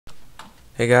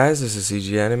Hey guys, this is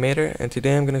CG Animator, and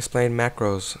today I'm going to explain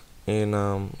macros in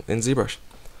ZBrush.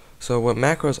 So what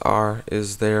macros are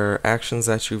is they're actions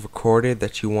that you've recorded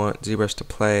that you want ZBrush to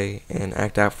play and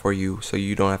act out for you, so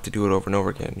you don't have to do it over and over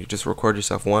again. You just record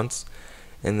yourself once,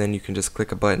 and then you can just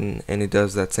click a button and it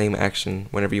does that same action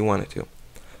whenever you want it to.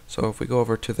 So if we go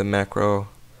over to the macro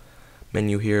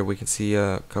menu here, we can see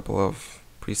a couple of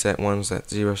preset ones that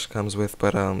ZBrush comes with,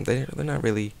 but they're not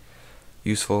really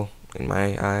useful in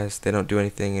my eyes. They don't do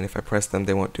anything, and if I press them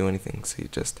they won't do anything. See,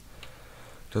 it just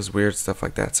does weird stuff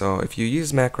like that. So if you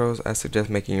use macros, I suggest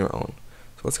making your own.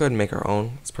 So let's go ahead and make our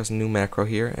own. Let's press new macro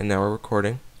here, and now we're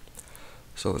recording.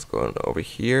 So let's go over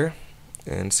here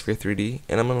and Sphere 3D,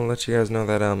 and I'm gonna let you guys know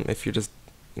that if you're just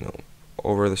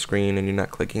over the screen and you're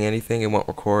not clicking anything, it won't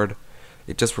record.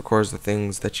 It just records the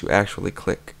things that you actually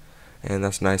click, and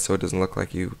that's nice, so it doesn't look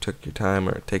like you took your time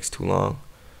or it takes too long.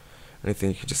 Anything,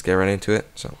 you can just get right into it.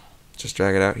 So just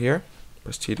drag it out here,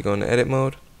 press T to go into edit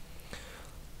mode,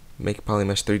 make it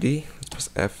polymesh 3D, let's press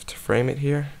F to frame it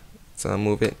here, let's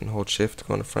move it and hold shift to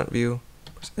go into front view,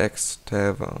 press X to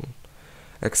have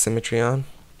X symmetry on,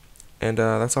 and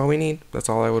that's all we need. That's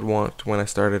all I would want when I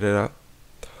started it up.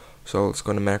 So let's go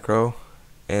into macro,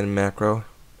 and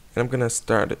I'm gonna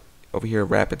start it over here,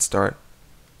 rapid start,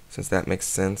 since that makes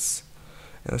sense,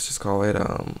 and let's just call it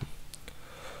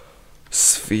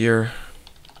sphere,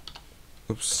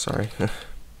 oops, sorry,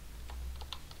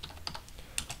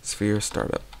 sphere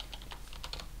startup.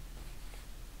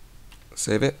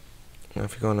 Save it. Now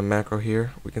if you go into macro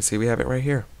here, we can see we have it right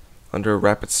here under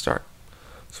rapid start.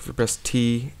 So if we press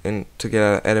T and to get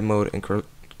out of edit mode and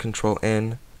control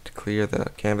N to clear the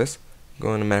canvas,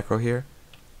 go into macro here,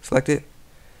 select it,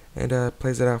 and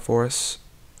plays it out for us.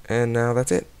 And now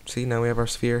that's it. See, now we have our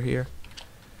sphere here,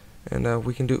 and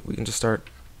we can just start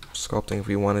sculpting if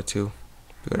we wanted to,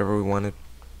 do whatever we wanted.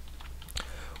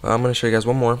 Well, I'm going to show you guys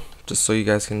one more, just so you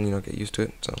guys can get used to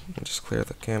it. So I'll just clear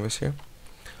the canvas here.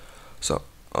 So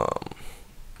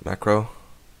macro,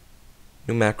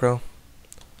 new macro.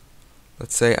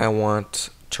 Let's say I want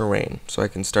terrain, so I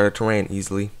can start a terrain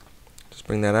easily. Just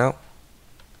bring that out,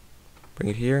 bring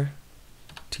it here,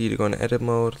 T to go into edit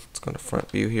mode. Let's go into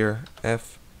front view here,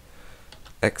 F,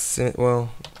 X.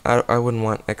 Well, I wouldn't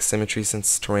want X symmetry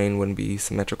since terrain wouldn't be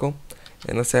symmetrical.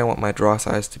 And let's say I want my draw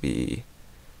size to be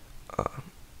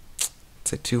let's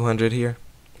say 200 here,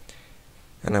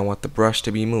 and I want the brush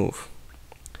to be move.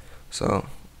 So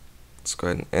let's go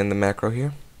ahead and end the macro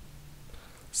here.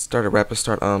 Start a rapid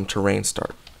start, terrain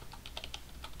start.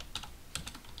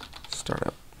 Start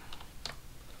up.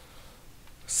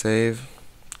 Save.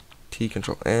 T,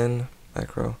 control N,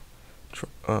 macro.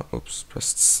 Oops,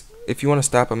 press. If you want to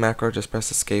stop a macro, just press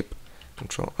escape.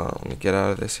 Control. Let me get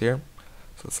out of this here.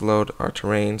 So let's load our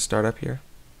terrain startup here,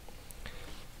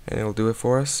 and it'll do it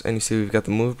for us. And you see we've got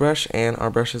the move brush, and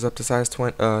our brush is up to size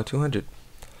 200.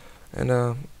 And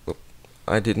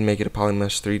I didn't make it a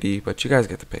polymesh 3D, but you guys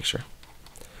get the picture.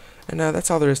 And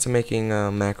that's all there is to making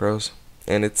macros.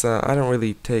 And it's I don't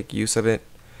really take use of it,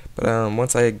 but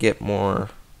once I get more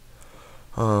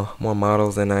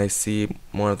models and I see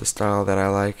more of the style that I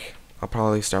like, I'll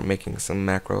probably start making some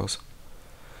macros.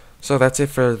 So that's it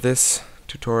for this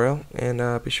tutorial,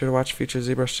 and be sure to watch future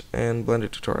ZBrush and Blender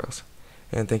tutorials.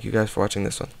 And thank you guys for watching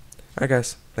this one. Alright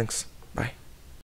guys, thanks.